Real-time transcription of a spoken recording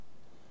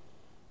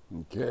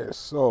Okay,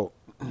 so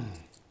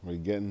we're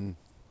getting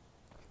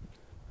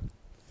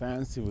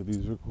fancy with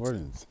these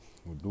recordings.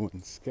 We're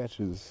doing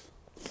sketches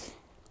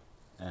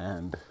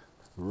and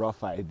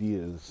rough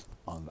ideas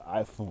on the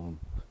iPhone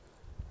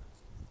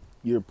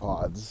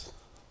earpods,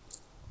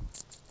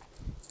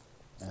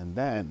 and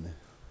then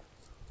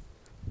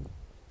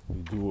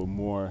we do a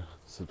more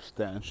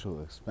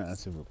substantial,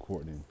 expansive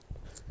recording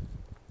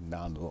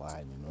down the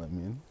line, you know what I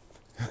mean?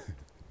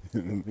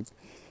 You know what I mean?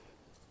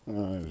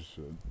 Oh,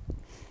 shit.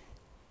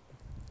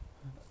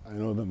 I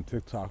know them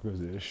TikTokers,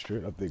 they just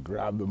straight up, they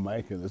grab the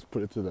mic and just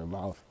put it to their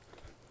mouth.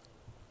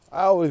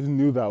 I always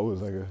knew that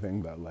was like a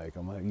thing that like,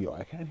 I'm like, yo,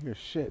 I can't hear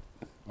shit.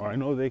 Or I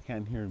know they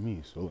can't hear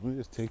me, so let me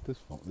just take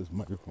this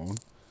microphone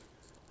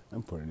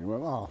and put it in my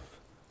mouth.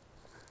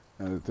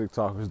 And the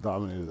TikTokers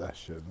dominated that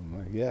shit. I'm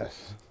like,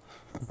 yes.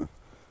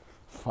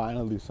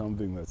 Finally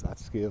something that's at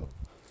scale.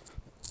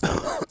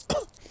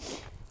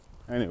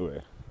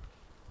 Anyway,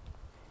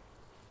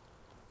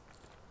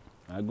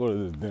 I go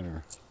to this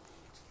dinner.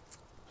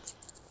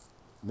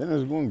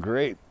 Dinner's going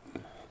great.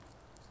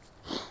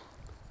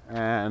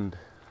 And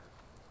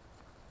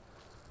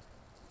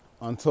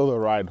until the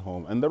ride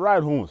home. And the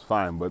ride home was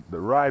fine, but the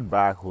ride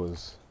back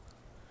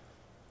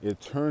it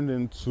turned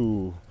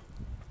into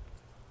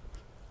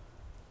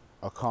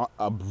a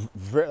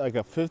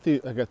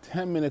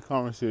 10-minute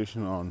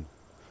conversation on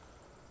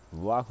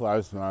Black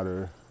Lives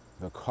Matter,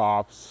 the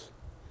cops,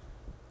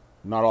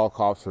 not all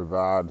cops are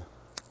bad.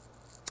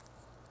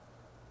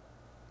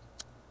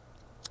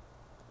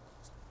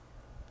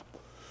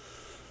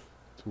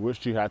 To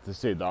which she had to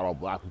say not all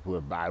black people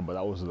are bad, but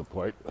that wasn't the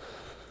point.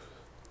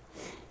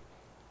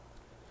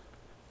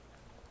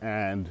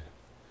 And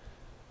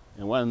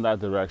it went in that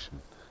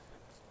direction.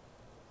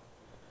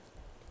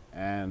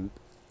 And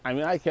I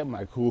mean, I kept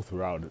my cool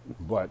throughout it,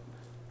 but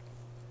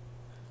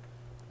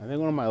I think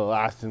one of my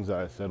last things that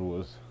I said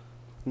was,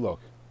 look,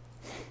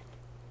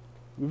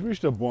 we've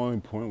reached a boiling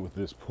point with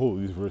this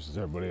police versus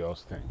everybody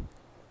else thing,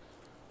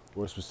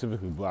 or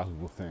specifically black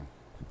people thing.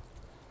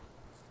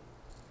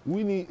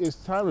 It's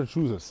time to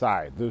choose a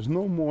side. There's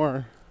no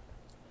more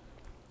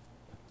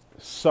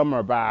some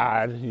are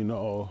bad, you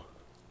know,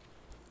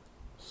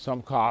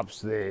 some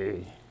cops,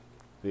 they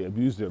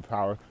abuse their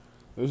power.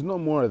 There's no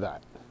more of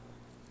that.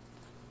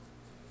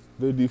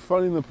 They're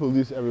defunding the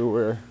police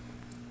everywhere.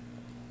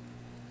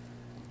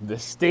 The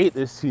state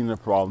is seeing the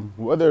problem.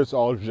 Whether it's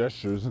all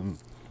gestures and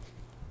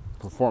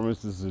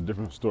performances is a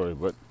different story,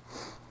 but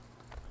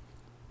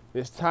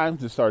it's time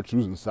to start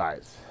choosing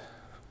sides.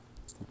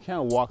 You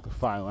can't walk the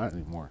fine line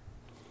anymore.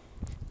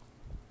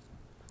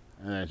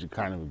 And then she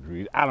kind of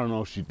agreed. I don't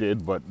know if she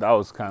did, but that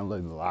was kind of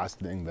like the last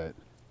thing that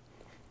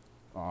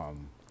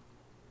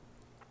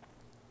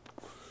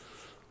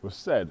was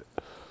said.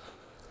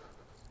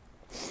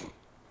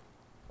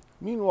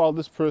 Meanwhile,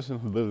 this person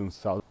who lives in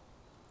South...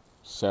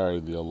 Sorry,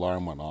 the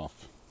alarm went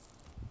off.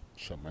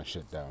 Shut my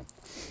shit down.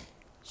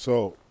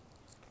 So,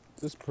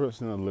 this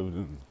person that lived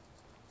in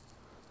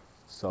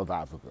South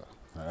Africa,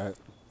 alright?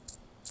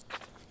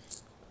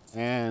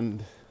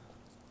 And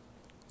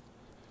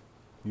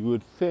you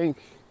would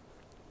think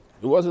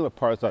it wasn't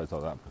apartheid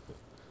South Africa.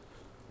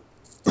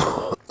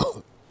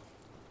 It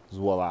was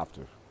well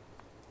after.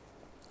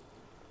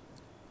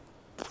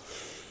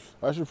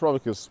 I should probably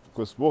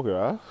quit smoking,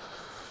 huh?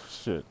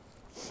 Shit.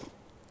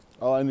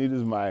 All I need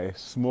is my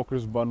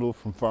smoker's bundle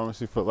from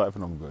Pharmacy for Life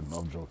and I'm good. No,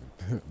 I'm joking.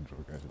 I'm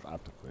joking. I should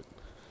have to quit.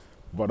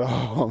 But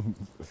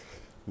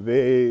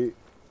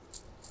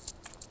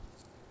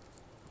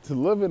to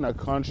live in a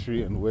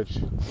country in which,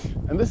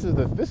 and this is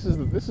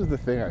the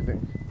thing I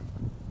think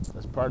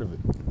that's part of it.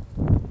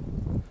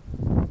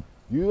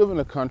 You live in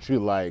a country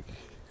like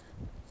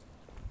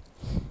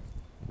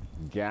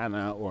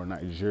Ghana or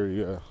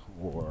Nigeria,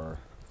 or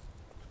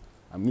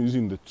I'm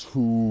using the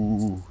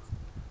two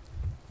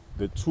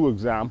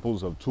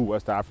examples of two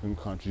West African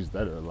countries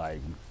that are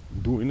like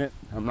doing it.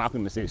 I'm not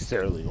going to say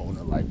Sierra Leone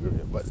or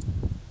Liberia, but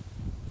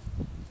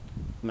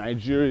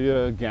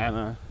Nigeria,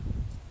 Ghana,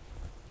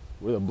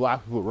 where the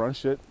black people run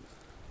shit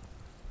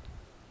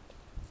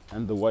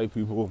and the white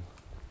people,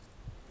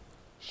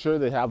 sure,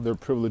 they have their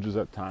privileges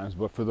at times,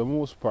 but for the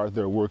most part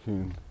they're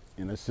working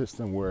in a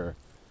system where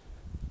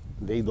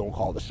they don't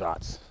call the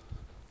shots.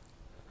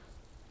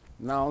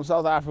 Now in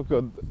South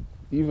Africa,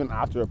 even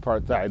after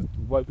apartheid,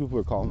 white people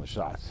are calling the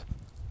shots.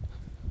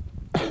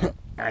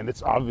 And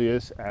it's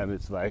obvious, and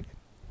it's like,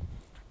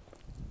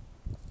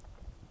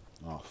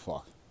 oh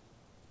fuck.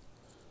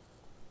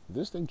 Did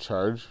this thing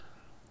charge?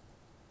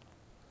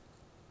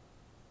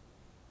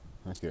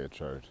 Okay, it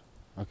charged.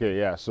 Okay,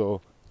 yeah,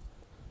 so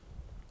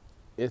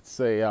it's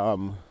a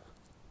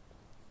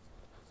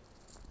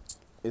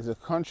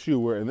country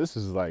where, and this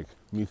is like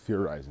me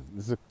theorizing,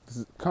 this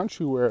is a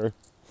country where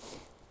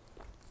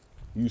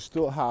you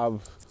still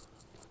have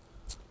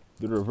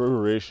the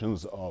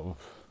reverberations of,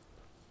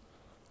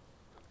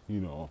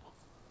 you know,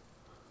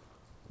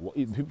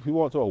 people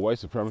want to talk about white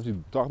supremacy,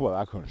 talk about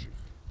that country.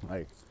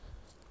 Like,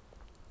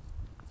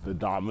 the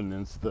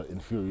dominance, the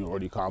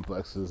inferiority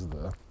complexes,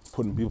 the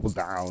putting people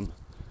down,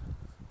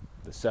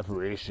 the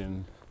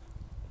separation,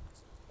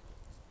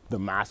 the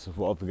massive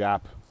wealth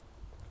gap,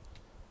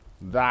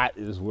 that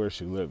is where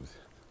she lived.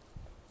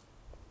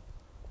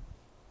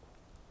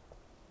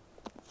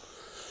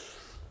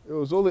 It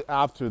was only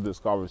after this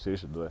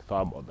conversation that I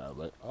thought about that.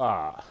 Like,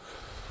 of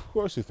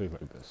course you think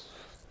like this.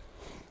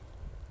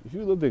 If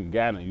you lived in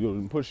Ghana, you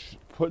would be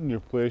putting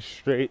your place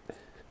straight.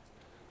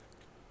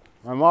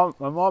 My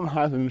mom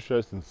has an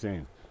interest in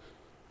saying,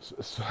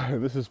 so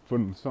this is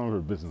putting some of her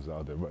business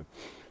out there, but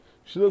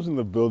she lives in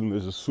the building.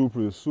 There's a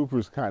super. The super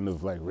is kind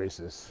of like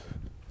racist.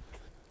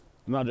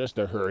 Not just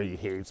to her, he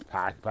hates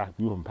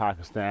people from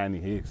Pakistan.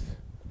 He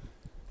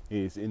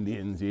hates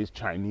Indians. He hates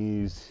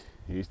Chinese.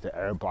 He hates the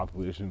Arab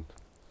population.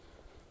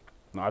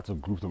 Not to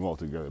group them all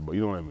together, but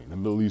you know what I mean. The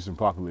Middle Eastern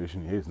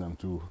population, he hates them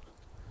too.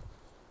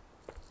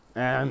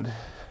 And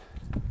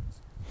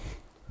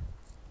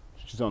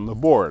she's on the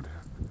board.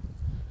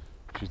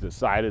 She's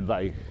decided,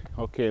 like,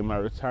 okay, my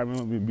retirement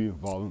will be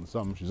involved in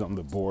something. She's on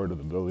the board of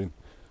the building.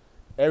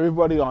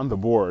 Everybody on the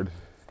board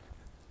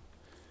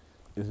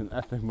is an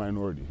ethnic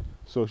minority.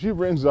 So she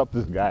brings up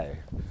this guy,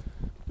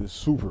 this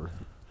super,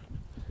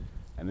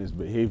 and his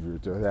behavior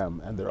to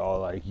them, and they're all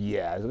like,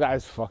 yeah, this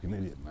guy's a fucking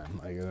idiot, man.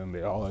 Like, and then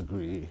they all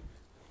agree.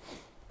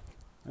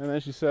 And then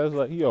she says,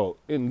 like, yo,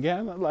 in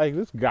Ghana, like,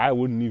 this guy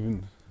wouldn't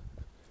even,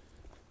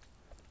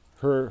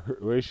 her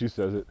way she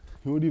says it,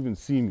 he wouldn't even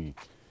see me.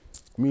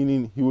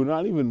 Meaning, he would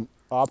not even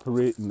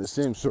operate in the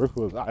same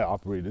circle as I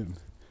operate in.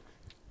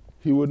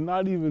 He would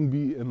not even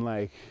be in,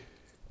 like,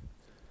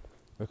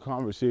 a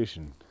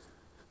conversation.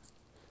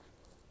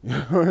 You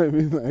know what I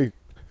mean? Like,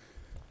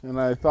 and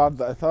I thought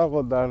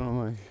about that, and I'm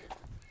like,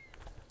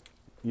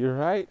 you're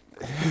right.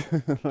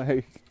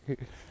 Like,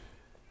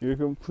 you're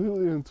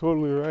completely and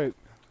totally right.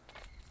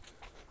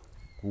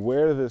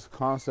 Where this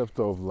concept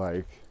of,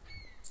 like,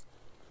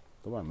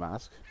 got my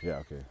mask? Yeah,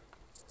 okay.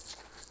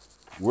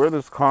 Where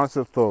this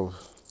concept of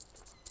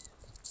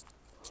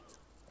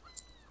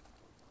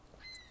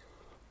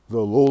the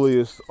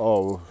lowliest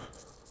of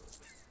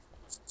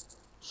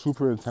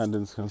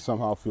superintendents can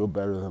somehow feel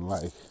better than,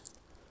 like,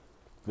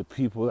 the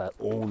people that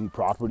own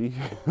property.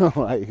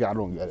 Like, I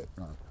don't get it.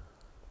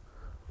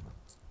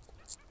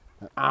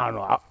 I don't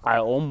know. I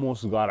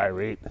almost got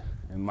irate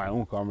in my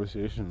own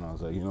conversation. I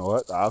was like, you know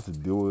what? I have to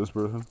deal with this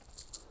person.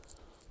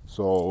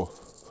 So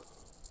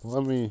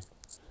let me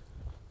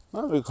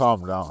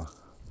calm down.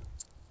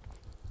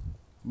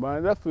 But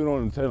I definitely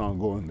don't intend on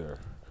going there.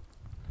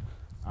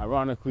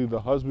 Ironically,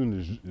 the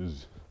husband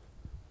is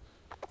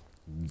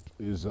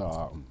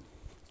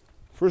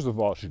first of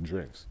all, she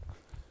drinks.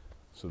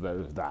 So that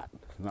is that.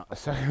 Not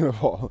second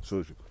of all,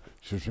 so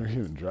she's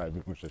drinking and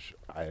driving, which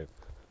I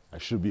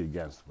should be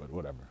against, but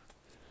whatever.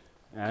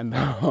 And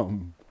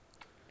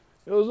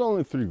it was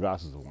only 3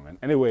 glasses of wine.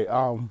 Anyway,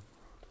 the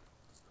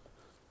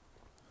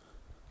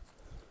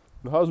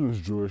husband's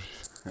Jewish,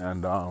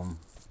 and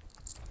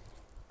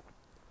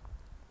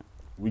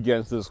we get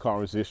into this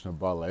conversation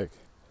about, like,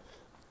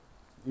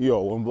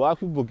 yo, when black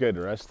people get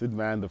arrested,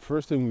 man, the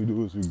first thing we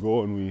do is we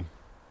go and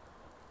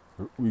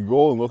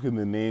look in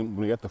the name.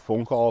 When we get the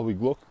phone call, we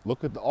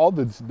look at all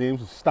the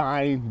names of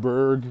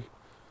Steinberg,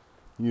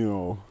 you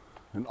know,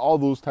 and all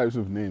those types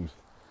of names.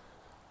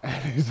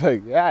 And he's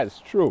like, yeah, it's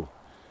true.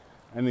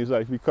 And he's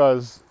like,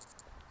 because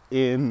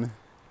and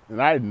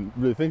I didn't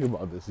really think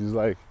about this. He's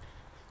like,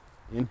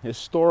 in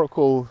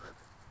historical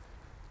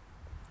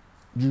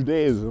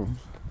Judaism,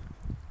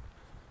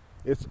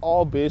 it's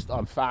all based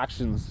on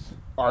factions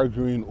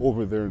arguing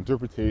over their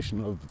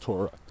interpretation of the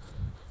Torah.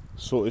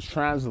 So it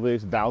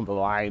translates down the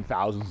line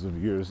thousands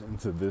of years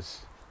into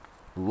this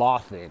law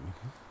thing.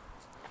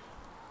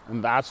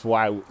 And that's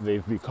why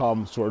they've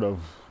become sort of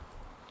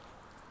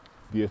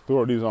the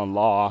authorities on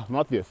law,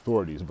 not the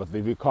authorities, but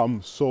they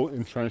become so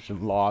entrenched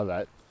in law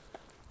that,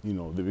 you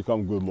know, they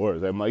become good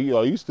lawyers. I'm like,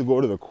 I used to go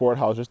to the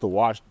courthouse just to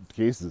watch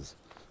cases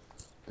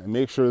and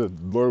make sure that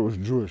the lawyer was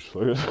Jewish,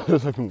 so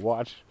I can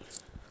watch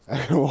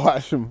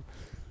him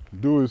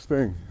do his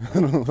thing.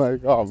 And I'm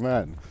like, oh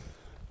man,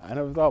 I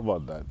never thought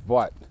about that.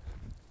 But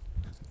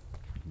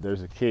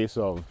there's a case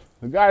of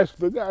the guy's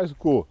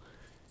cool.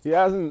 He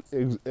hasn't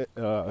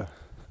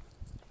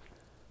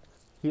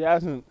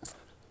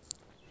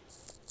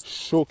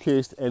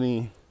showcased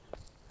any.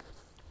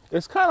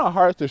 It's kind of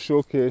hard to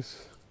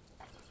showcase.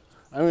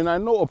 I mean, I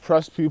know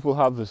oppressed people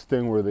have this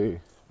thing where they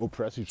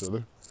oppress each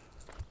other.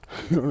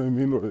 You know what I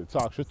mean? Or they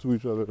talk shit to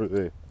each other, or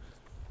they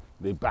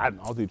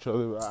badmouth each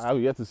other.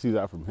 I've yet to see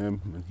that from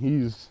him. And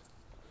he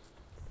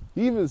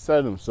even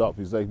said himself,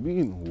 he's like,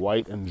 being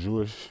white and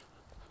Jewish,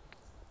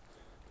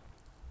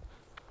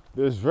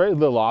 there's very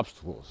little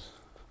obstacles.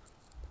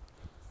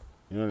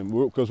 You know what I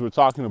mean? Because we're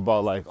talking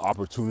about, like,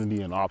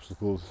 opportunity and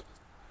obstacles.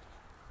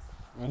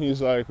 And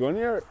he's like, when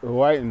you're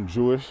white and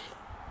Jewish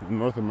in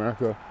North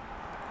America,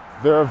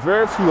 there are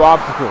very few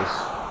obstacles.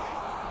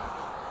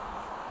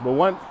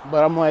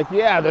 But I'm like,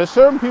 yeah, there's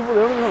certain people that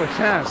don't even have a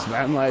chance,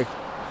 man. Like,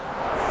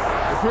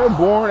 if you're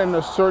born in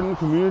a certain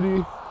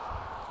community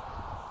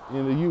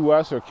in the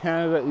US or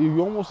Canada, you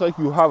almost like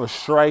you have a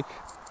strike.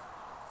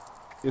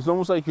 It's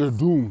almost like you're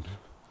doomed.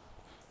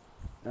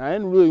 And I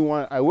didn't really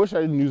want, I wish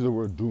I didn't use the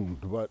word doomed,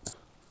 but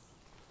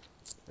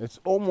it's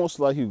almost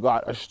like you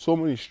got so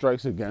many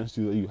strikes against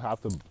you that you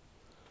have to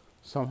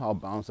somehow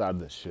bounce out of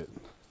this shit.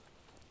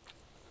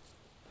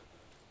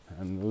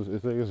 And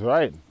it's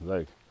right.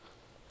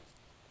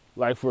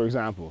 Like for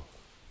example,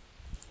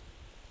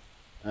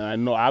 and I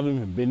know I haven't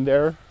even been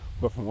there,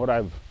 but from what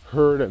I've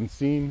heard and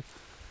seen,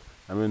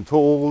 I've been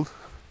told,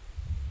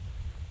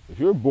 if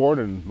you're born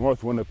in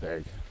North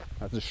Winnipeg,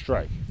 that's a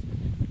strike.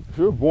 If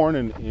you're born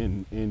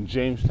in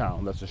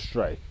Jamestown, that's a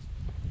strike.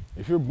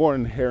 If you're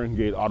born in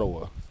Herringate,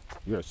 Ottawa,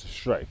 it's a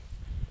strike.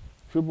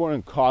 If you're born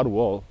in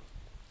Caldwell,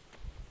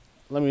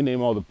 let me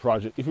name all the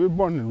projects. If you're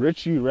born in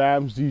Ritchie,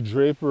 Ramsey,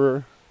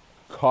 Draper,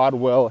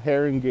 Caldwell,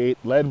 Herringate,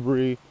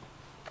 Ledbury,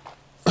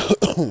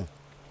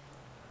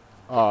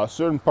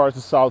 certain parts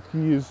of South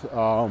Keys,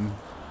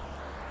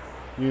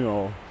 you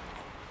know,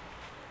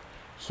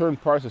 certain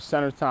parts of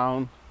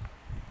Centertown.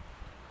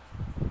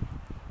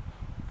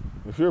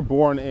 If you're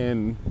born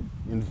in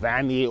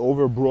Vanier,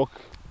 Overbrook,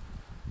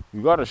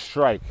 you got to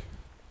strike.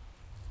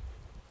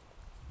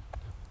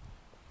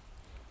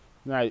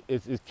 Now,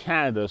 it's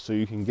Canada, so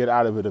you can get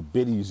out of it a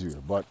bit easier,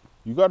 but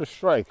you got to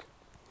strike.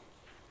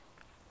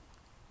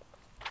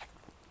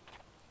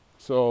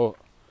 So,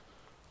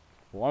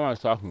 why am I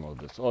talking about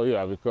this? Oh,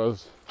 yeah,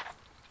 because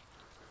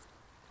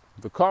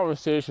the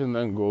conversation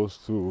then goes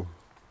to,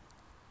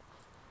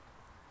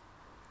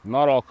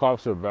 not all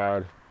cops are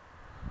bad.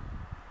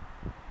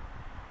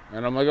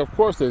 And I'm like, of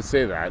course they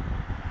say that.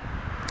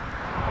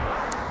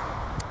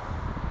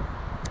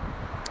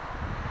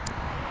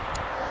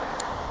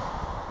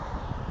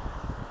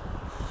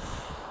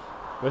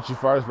 But she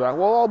fires back,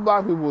 well, all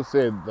black people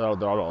say they're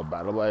all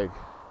bad. I'm like,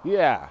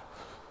 yeah,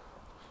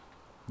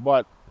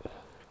 but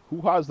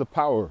who has the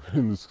power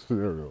in this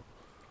scenario?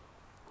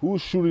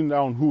 Who's shooting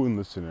down who in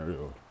this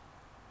scenario?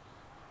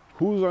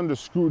 Who's under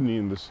scrutiny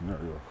in this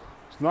scenario?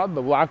 It's not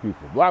the black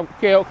people.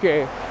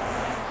 Okay.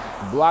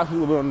 Black people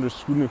have been under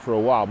scrutiny for a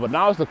while, but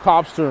now it's the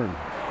cops' turn.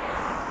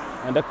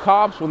 And the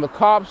cops, when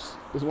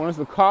it's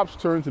the cops'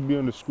 turn to be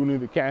under scrutiny,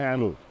 they can't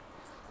handle it.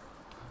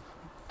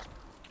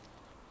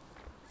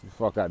 Get the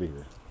fuck out of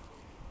here.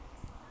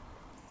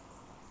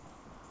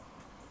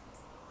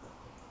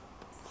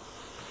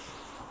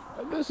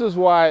 And this is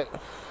why,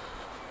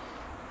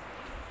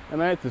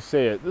 and I hate to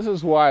say it, this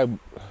is why,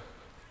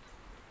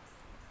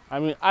 I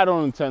mean, I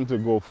don't intend to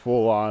go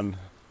full on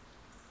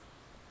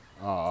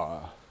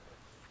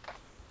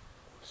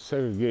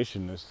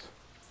segregationist,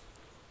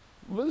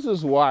 but this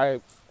is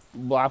why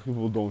black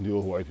people don't deal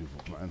with white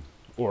people, man.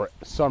 Or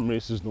some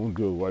races don't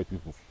deal with white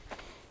people.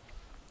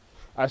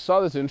 I saw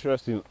this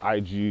interesting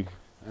IG,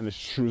 and it's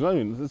true. I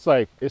mean, it's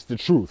like, it's the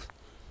truth.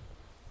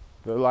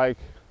 They're like,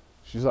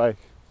 she's like,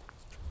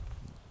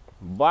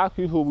 black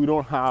people, we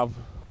don't have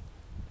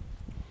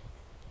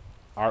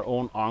our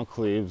own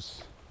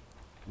enclaves.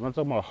 I'm not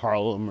talking about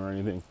Harlem or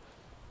anything,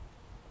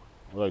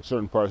 or like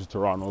certain parts of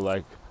Toronto,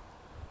 like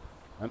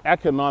an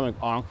economic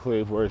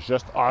enclave where it's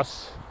just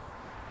us,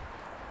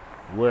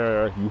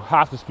 where you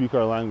have to speak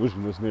our language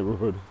in this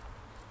neighborhood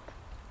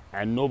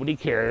and nobody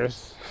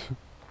cares.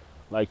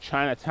 Like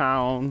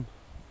Chinatown,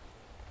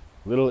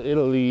 Little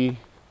Italy,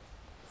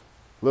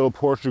 Little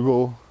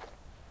Portugal.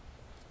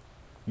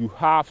 You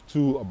have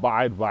to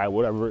abide by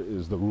whatever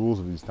is the rules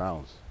of these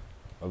towns,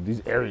 of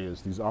these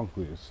areas, these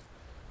enclaves.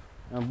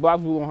 And black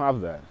people don't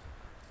have that.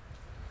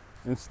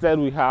 Instead,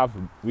 we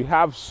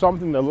have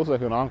something that looks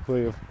like an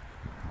enclave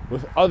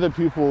with other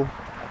people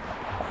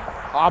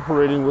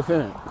operating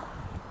within it,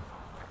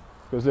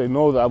 because they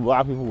know that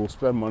black people will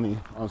spend money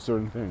on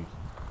certain things.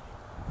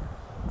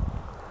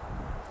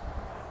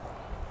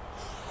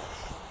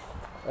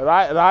 And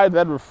I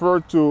then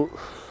referred to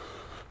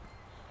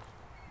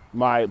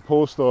my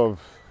post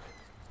of,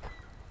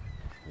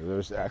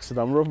 there's X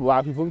number of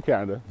black people in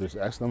Canada, there's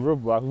X number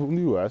of black people in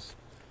the US.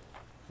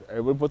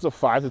 Everybody puts up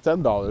 $5 to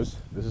 $10.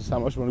 This is how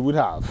much money we'd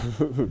have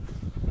to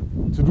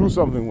do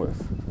something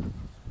with.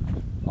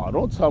 Oh,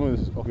 don't tell me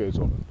this. Okay, it's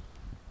open.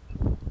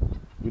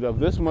 We'd have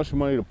this much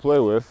money to play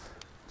with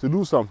to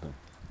do something.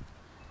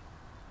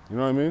 You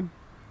know what I mean?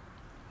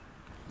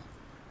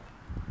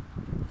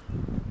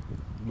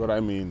 But I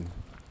mean,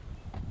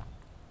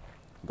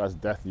 that's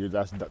death year.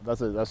 That's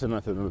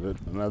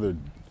another.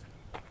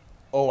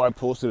 Oh, I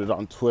posted it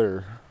on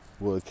Twitter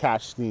with a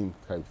catch steam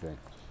type thing.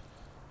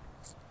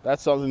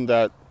 That's something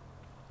that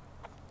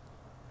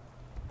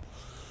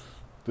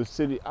the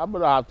city, I'm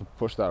gonna have to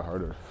push that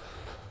harder,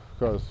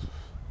 because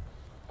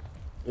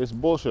it's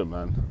bullshit,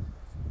 man.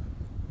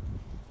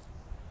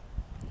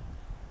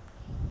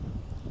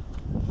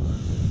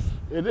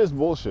 It is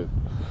bullshit.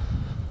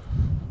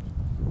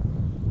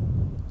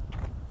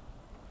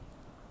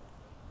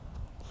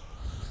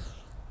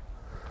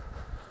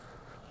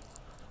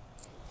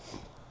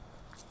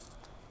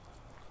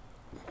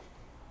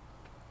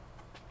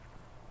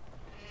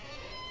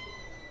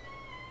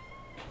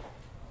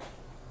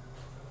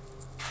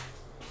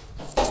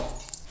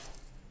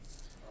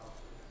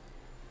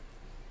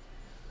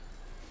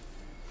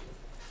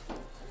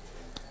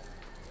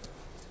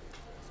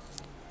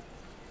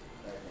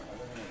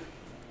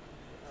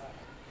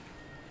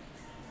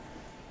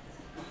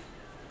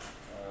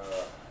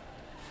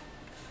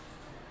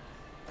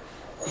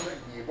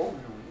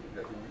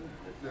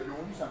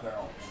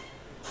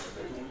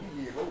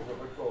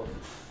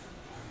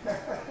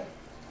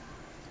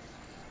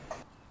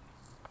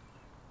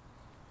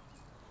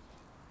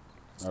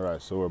 All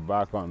right, so we're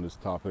back on this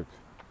topic.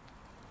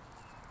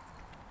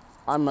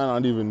 I might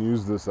not even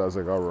use this as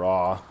like a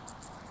raw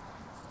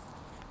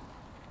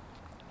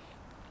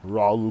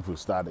loop of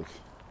static.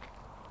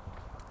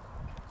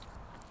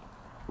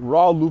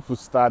 Raw loop of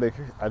static.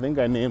 I think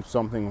I named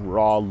something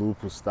raw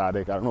loop of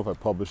static. I don't know if I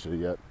published it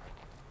yet.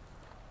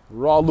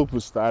 Raw loop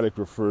of static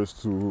refers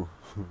to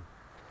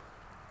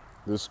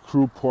this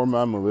crew, Poor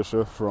Man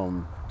Militia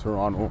from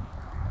Toronto.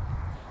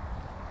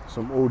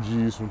 Some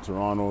OGs from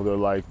Toronto. They're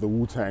like the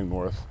Wu-Tang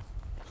North.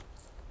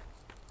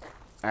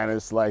 And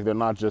it's like they're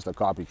not just a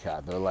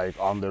copycat. They're like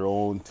on their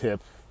own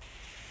tip.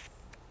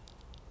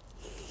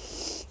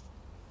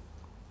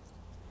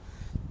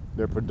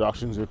 Their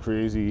productions are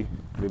crazy.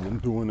 They've been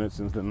doing it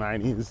since the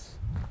 90s.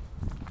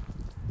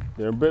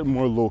 They're a bit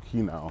more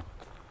low-key now.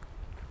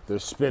 They're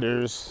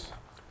spitters.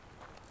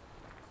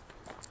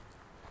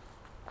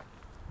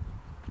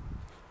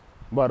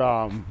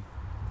 But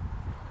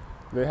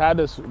they had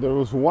this, there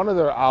was one of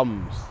their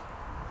albums,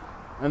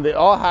 and they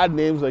all had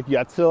names like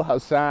Yatil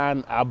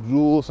Hassan,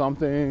 Abdul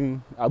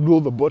something,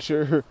 Abdul the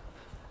Butcher,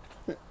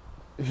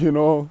 you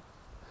know.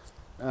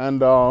 And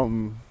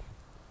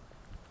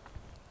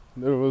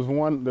there was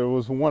one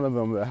of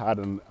them that had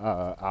an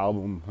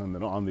album, and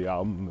then on the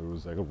album there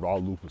was like a raw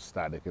loop of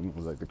static, and it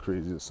was like the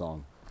craziest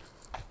song.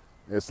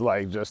 It's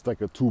like just like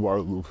a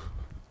 2-bar loop.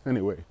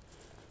 Anyway,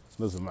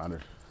 doesn't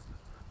matter.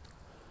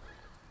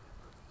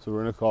 So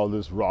we're gonna call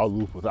this raw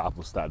loop with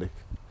Apple static.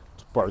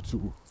 It's part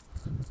 2,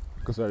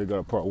 because I already got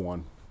a part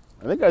 1.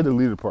 I think I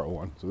deleted part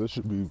 1, so that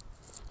should be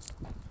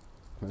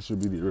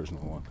the original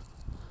one.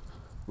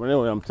 But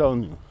anyway, I'm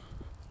telling you,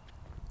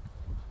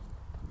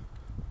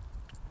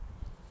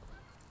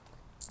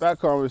 that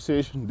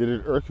conversation, did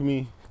it irk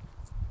me?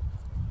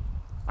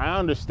 I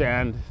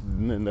understand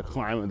in the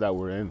climate that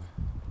we're in,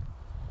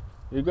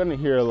 you're gonna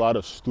hear a lot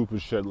of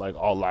stupid shit like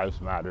all lives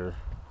matter.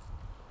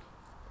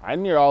 I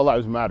didn't hear all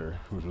lives matter,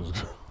 which was,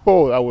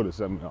 oh, that would have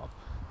set me off.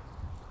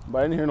 But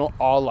I didn't hear no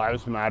all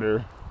lives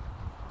matter.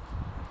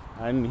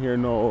 I didn't hear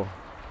no,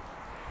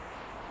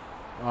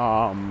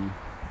 well,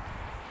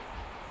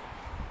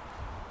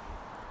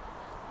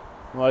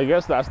 I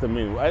guess that's the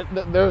main one.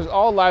 There's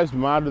all lives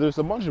matter. There's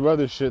a bunch of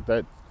other shit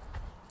that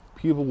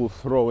people will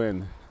throw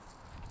in.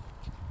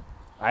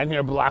 I didn't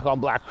hear black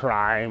on black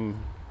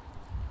crime.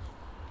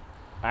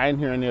 I didn't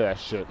hear any of that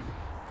shit.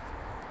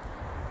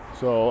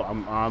 So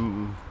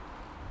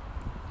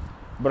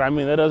but I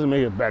mean, that doesn't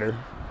make it better.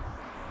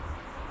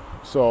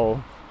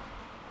 So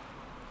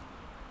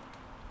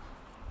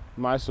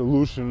my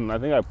solution, I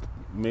think I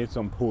made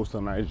some post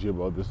on IG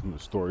about this in the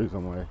stories.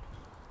 I'm like,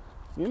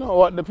 you know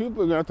what? The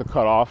people are gonna have to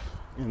cut off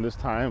in this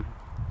time.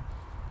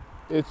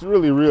 It's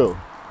really real.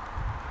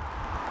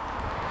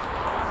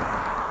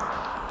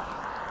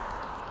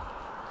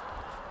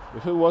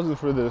 If it wasn't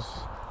for this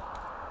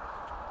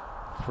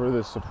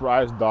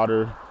surprise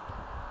daughter,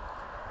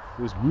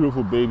 this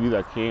beautiful baby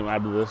that came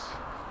out of this,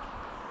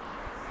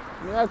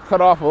 I mean, I'd cut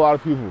off a lot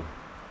of people.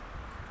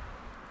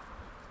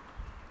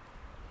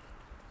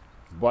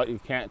 But you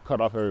can't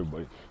cut off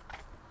everybody.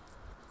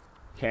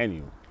 Can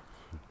you?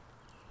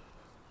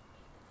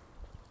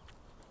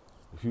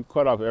 If you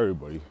cut off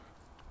everybody,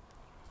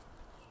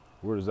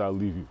 where does that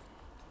leave you?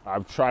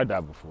 I've tried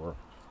that before.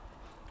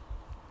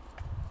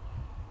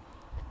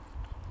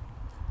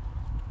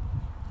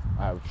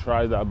 I've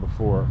tried that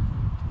before.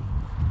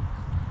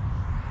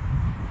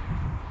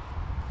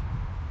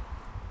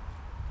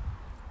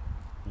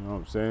 You know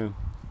what I'm saying?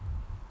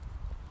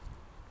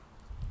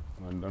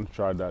 I've done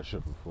tried that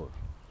shit before.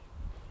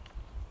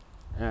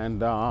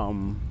 And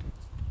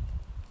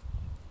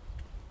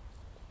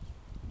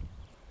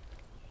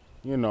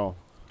you know,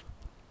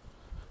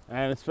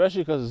 and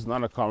especially because it's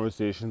not a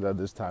conversation that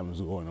this time is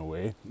going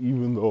away,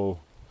 even though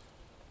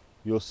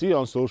you'll see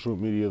on social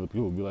media the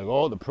people be like,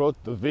 oh, the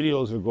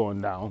videos are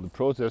going down, the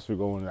protests are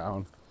going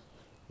down.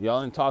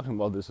 Y'all ain't talking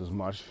about this as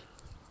much.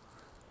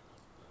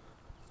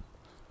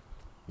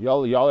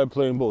 Y'all are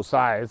playing both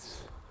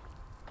sides.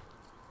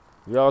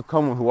 Y'all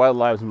come with white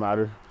lives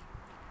matter.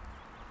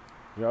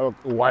 Y'all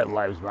white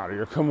lives matter.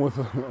 You're coming with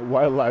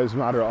white lives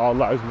matter, all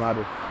lives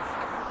matter,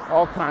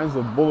 all kinds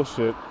of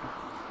bullshit.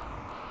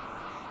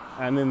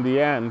 And in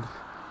the end,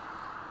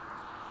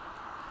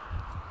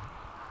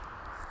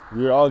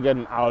 we're all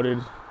getting outed.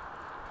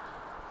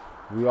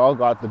 We all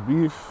got the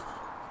beef.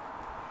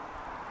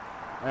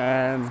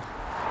 And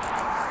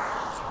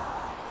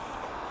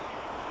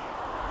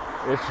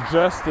it's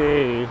just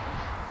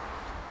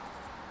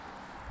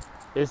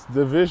it's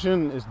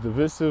division, it's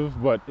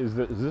divisive, but is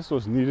this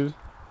what's needed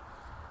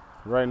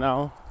right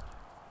now?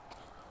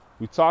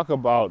 We talk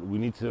about we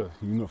need to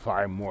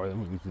unify more than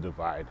we need to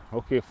divide.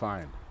 Okay,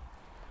 fine.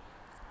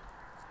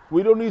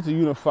 We don't need to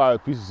unify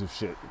pieces of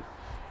shit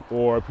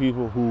or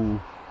people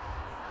who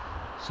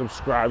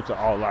subscribe to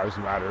all lives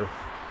matter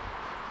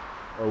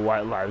or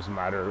white lives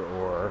matter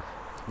or,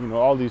 you know,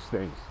 all these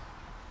things.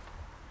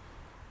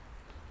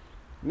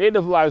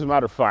 Native lives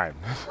matter, fine.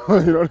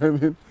 You know what I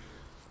mean?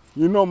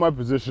 You know my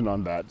position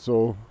on that,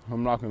 so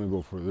I'm not going to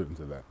go further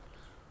into that.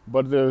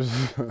 But there's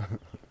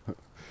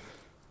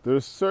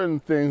there's certain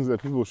things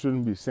that people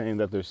shouldn't be saying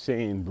that they're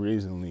saying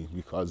brazenly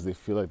because they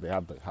feel like they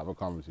have to have a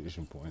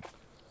conversation point.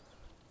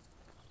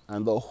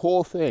 And the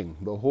whole thing,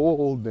 the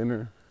whole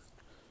dinner,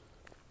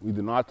 we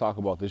did not talk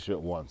about this shit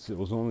once. It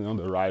was only on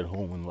the ride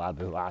home in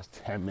the last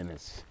 10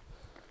 minutes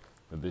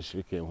that this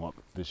shit came up.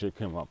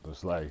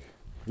 It's like,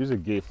 here's a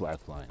gay flag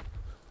flying.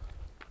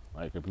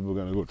 Like, are people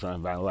gonna go try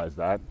and vandalize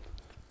that?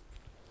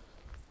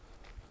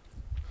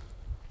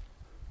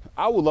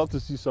 I would love to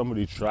see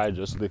somebody try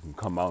just so they can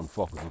come out and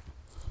fuck with them.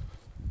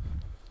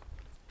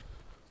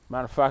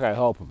 Matter of fact, I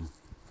help them.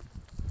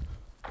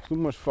 Too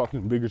much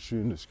fucking bigotry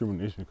and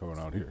discrimination coming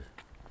out here.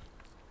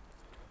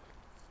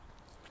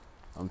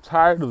 I'm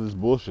tired of this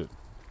bullshit.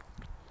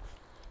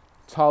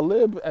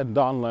 Talib and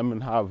Don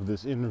Lemon have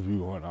this interview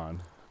going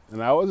on,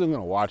 and I wasn't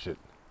gonna watch it,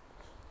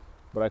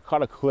 but I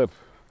caught a clip,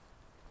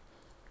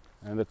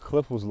 and the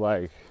clip was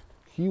like,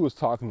 he was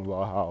talking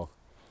about how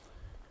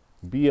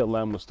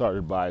BLM was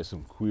started by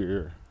some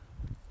queer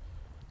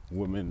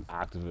women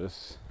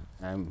activists,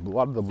 and a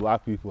lot of the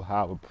black people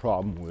have a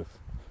problem with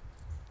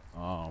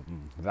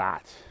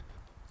that,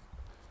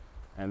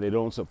 and they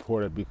don't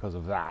support it because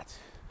of that.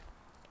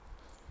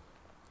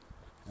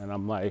 And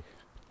I'm like,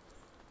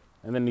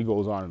 and then he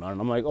goes on, and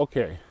I'm like,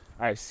 okay,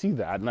 I see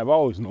that, and I've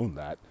always known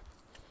that.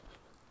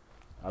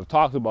 I've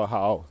talked about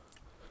how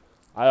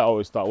I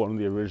always thought one of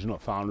the original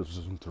founders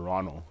was from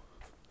Toronto,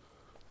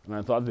 and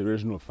I thought the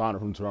original founder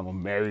from Toronto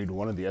married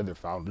one of the other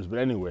founders, but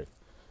anyway,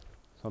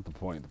 it's not the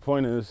point. The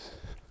point is,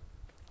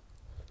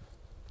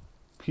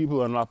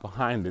 people are not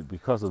behind it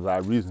because of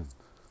that reason.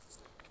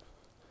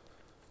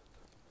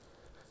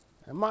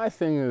 And my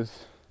thing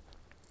is,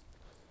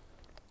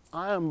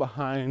 I am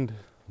behind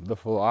the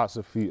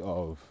philosophy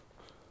of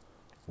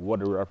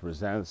what it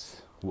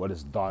represents, what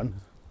it's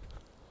done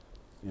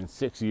in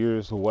 6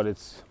 years, what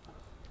it's,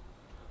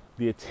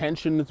 the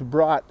attention it's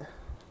brought.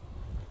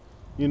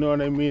 You know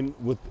what I mean?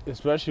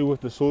 Especially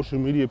with the social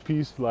media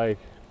piece, like,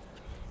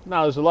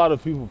 now there's a lot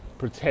of people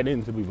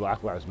pretending to be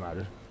Black Lives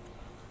Matter.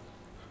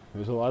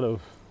 There's a lot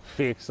of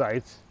fake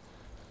sites.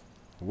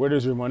 Where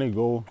does your money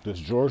go? Does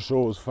Jorge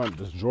Soros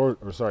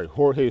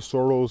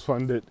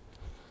fund it?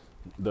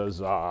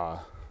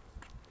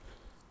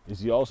 Is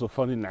he also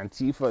funding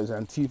Antifa? Is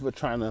Antifa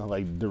trying to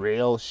like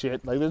derail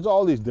shit? Like, there's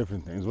all these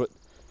different things. But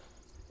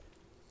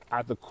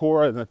at the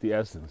core and at the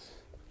essence,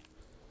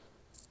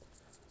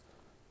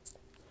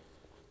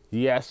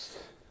 yes,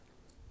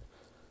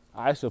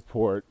 I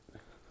support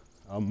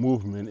a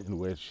movement in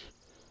which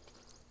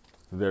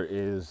there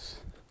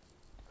is.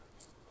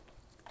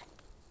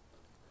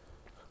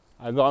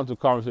 I got into a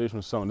conversation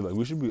with somebody like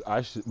we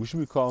should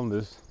be calling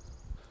this.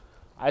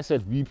 I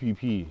said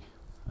BPP.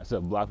 I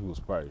said Black People's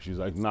Party. She's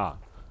like, nah,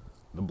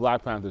 the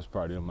Black Panthers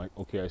Party. I'm like,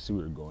 okay, I see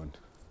where you're going.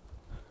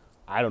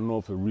 I don't know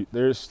if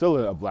there's still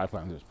a Black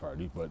Panthers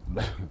Party, but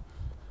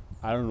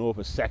I don't know if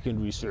a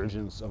second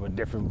resurgence of a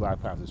different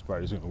Black Panthers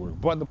Party is going to work.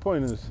 But the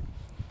point is,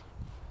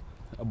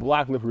 a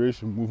Black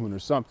liberation movement or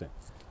something.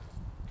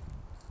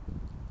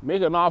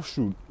 Make an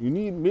offshoot.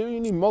 Maybe you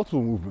need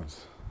multiple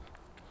movements.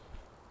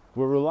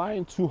 We're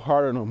relying too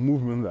hard on a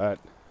movement that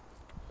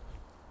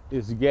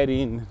is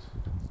getting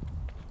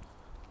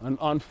an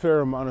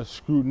unfair amount of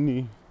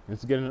scrutiny.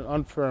 It's getting an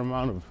unfair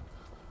amount of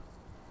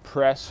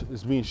press.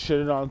 It's being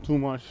shitted on too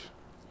much.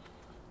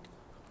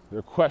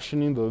 They're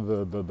questioning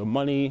the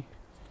money,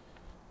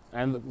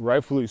 and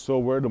rightfully so,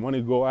 where the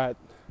money go at.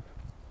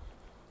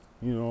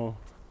 You know,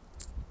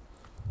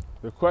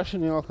 they're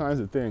questioning all kinds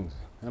of things,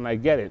 and I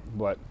get it,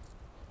 but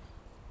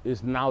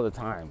it's now the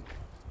time.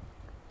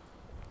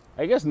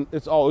 I guess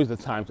it's always the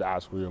time to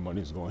ask where your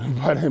money's going,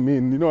 but I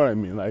mean, you know what I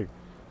mean? Like,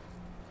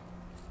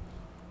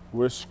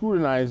 we're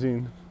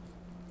scrutinizing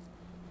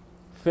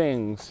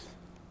things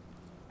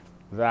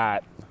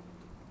that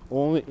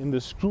only in the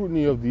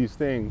scrutiny of these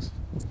things,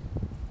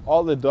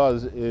 all it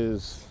does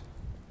is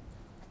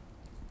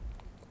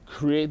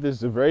create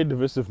this very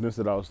divisiveness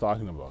that I was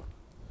talking about.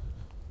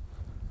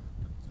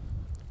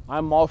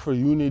 I'm all for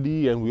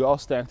unity and we all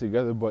stand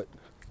together, but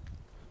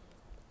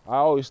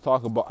I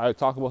talk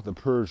about the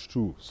purge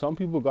too. Some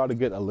people got to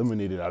get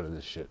eliminated out of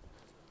this shit.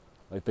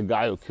 Like the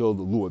guy who killed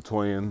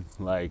Luatoyan,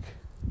 like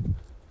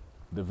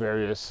the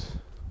various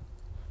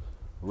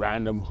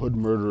random hood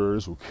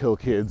murderers who kill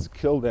kids,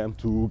 kill them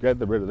too, get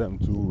rid of them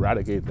too,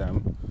 eradicate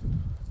them.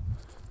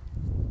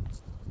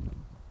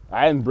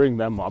 I didn't bring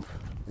them up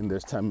in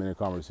this 10-minute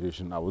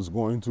conversation. I was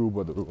going to,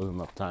 but there wasn't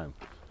enough time.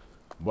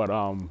 But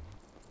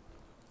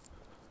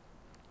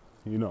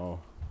you know,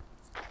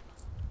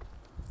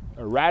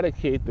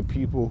 eradicate the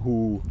people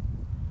who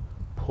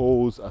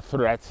pose a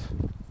threat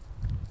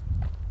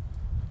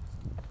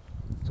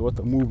to what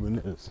the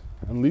movement is,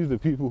 and leave the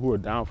people who are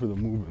down for the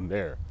movement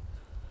there.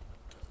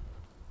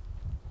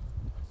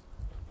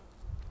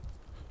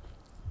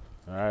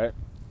 All right,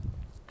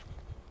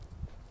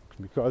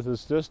 because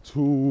it's just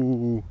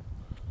too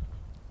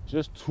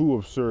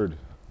absurd.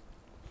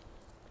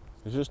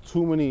 There's just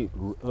too many,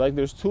 like,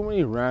 there's too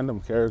many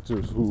random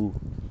characters who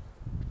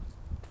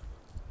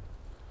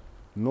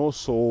no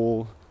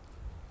soul,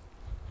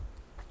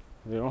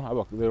 They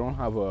don't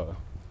have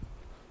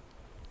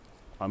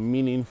a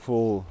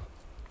meaningful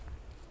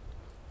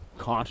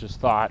conscious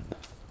thought.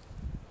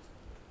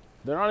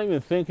 They're not even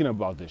thinking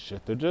about this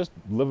shit. They're just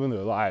living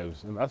their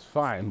lives, and that's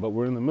fine. But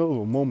we're in the middle of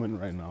a moment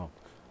right now.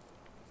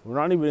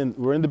 We're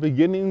in the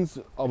beginnings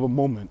of a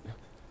moment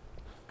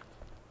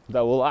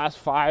that will last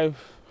 5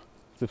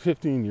 to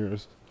 15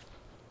 years.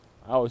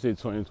 I always say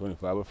 20 to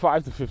 25, but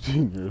 5 to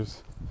 15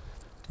 years.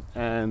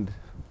 And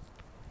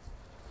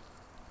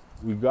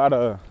we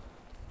gotta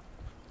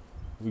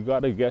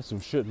get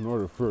some shit in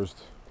order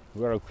first.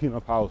 We gotta clean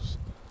up house,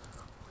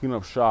 clean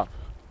up shop.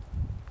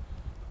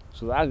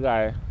 So that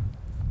guy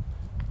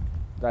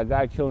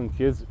killing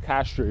kids,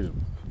 castrate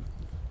him.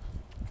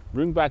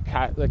 Bring back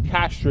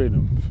castrate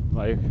him.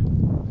 Like,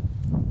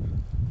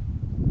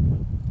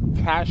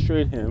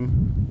 castrate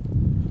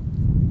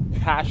him.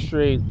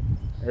 Castrate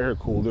Eric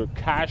Holder.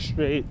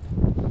 Castrate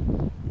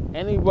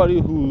anybody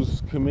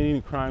who's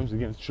committing crimes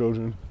against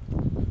children.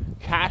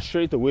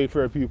 Castrate the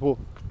Wayfair people.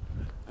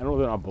 I know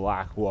they're not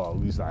black. Well, at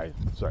least I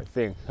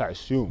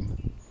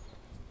assume.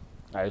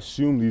 I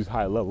assume these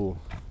high level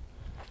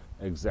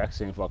execs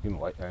ain't fucking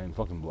white and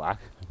fucking black.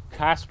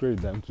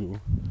 Castrate them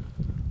too.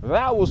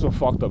 That was some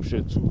fucked up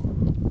shit too.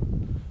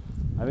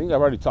 I think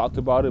I've already talked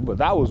about it, but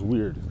that was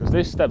weird because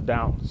they stepped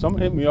down.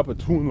 Someone hit me up at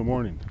 2 in the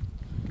morning.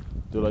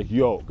 They're like,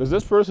 yo, because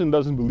this person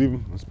doesn't believe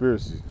in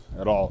conspiracy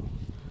at all.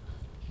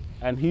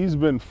 And he's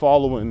been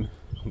following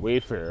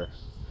Wayfair.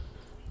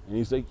 And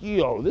he's like,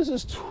 yo, this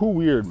is too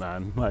weird,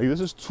 man. Like,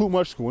 this is too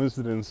much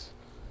coincidence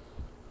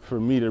for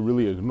me to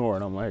really ignore.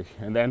 And I'm like,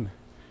 and then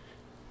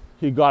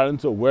he got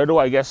into, where do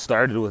I get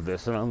started with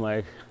this? And I'm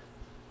like,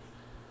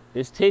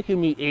 it's taken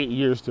me 8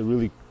 years to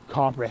really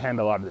comprehend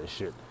a lot of this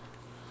shit.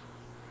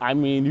 I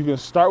mean, you can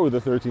start with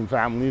the 13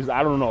 families.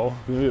 I don't know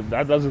if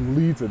that doesn't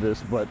lead to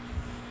this, but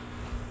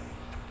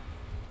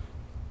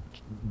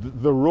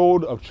the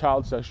road of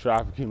child sex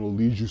trafficking will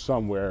lead you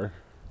somewhere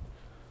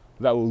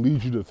that will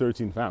lead you to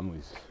 13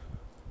 families.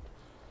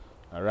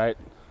 All right?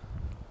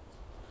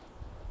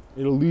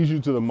 It'll lead you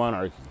to the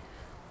monarchy.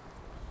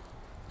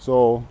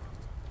 So,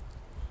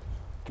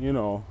 you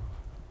know,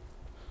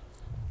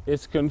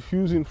 it's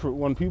confusing for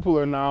when people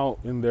are now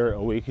in their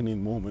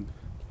awakening moment.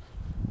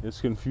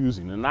 It's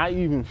confusing. And I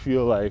even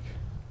feel like,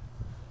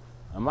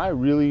 am I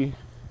really,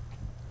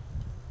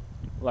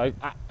 like,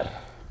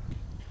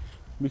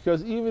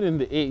 because even in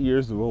the 8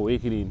 years of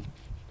awakening,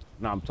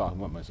 now I'm talking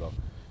about myself,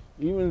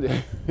 even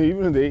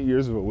in the 8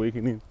 years of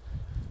awakening,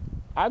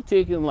 I've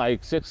taken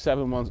like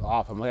 6-7 months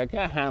off. I'm like, I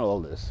can't handle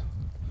all this.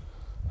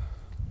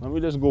 Let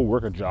me just go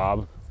work a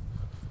job,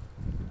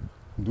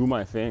 do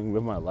my thing,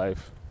 live my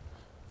life.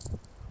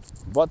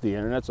 But the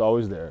internet's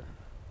always there.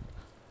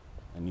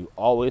 And you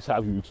always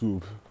have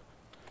YouTube,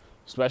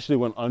 especially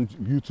when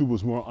YouTube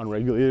was more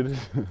unregulated.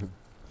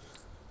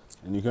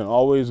 And you can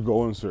always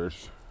go and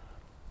search.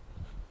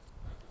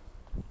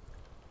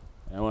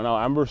 And when I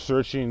remember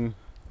searching,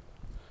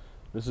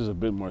 this is a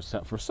bit more,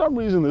 for some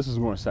reason this is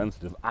more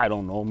sensitive. I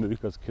don't know, maybe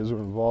because kids are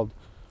involved.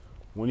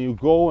 When you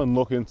go and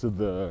look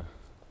into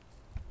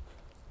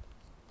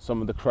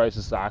some of the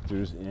crisis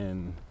actors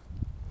in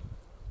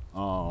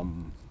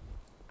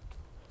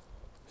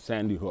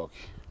Sandy Hook,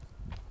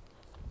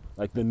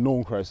 like the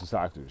known crisis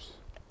actors.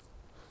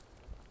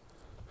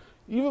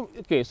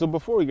 So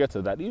before we get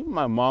to that, even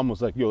my mom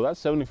was like, yo, that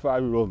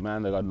 75-year-old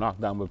man that got knocked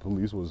down by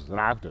police was an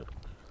actor.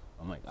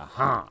 I'm like,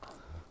 aha.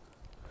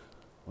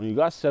 When you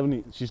got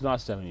 70, she's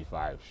not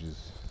 75,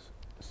 she's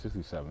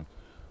 67.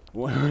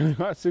 When you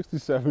got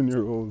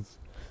 67-year-olds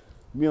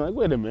being like,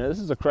 wait a minute, this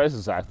is a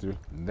crisis actor,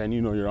 then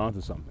you know you're onto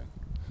something.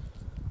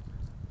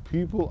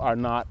 People are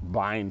not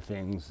buying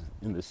things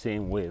in the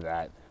same way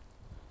that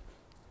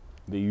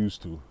they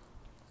used to.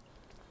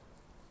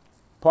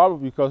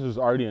 Probably because there's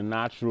already a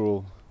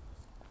natural,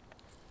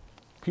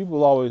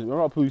 people always,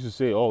 remember how people used to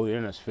say, oh, the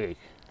internet's fake.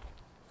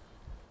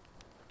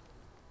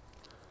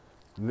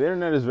 The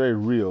internet is very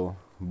real,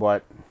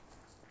 but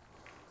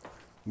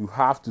you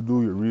have to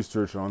do your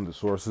research on the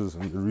sources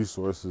and the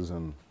resources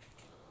and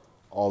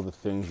all the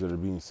things that are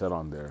being said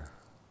on there.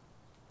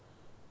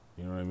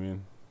 You know what I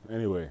mean?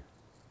 Anyway,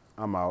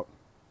 I'm out.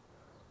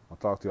 I'll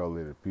talk to y'all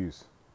later. Peace.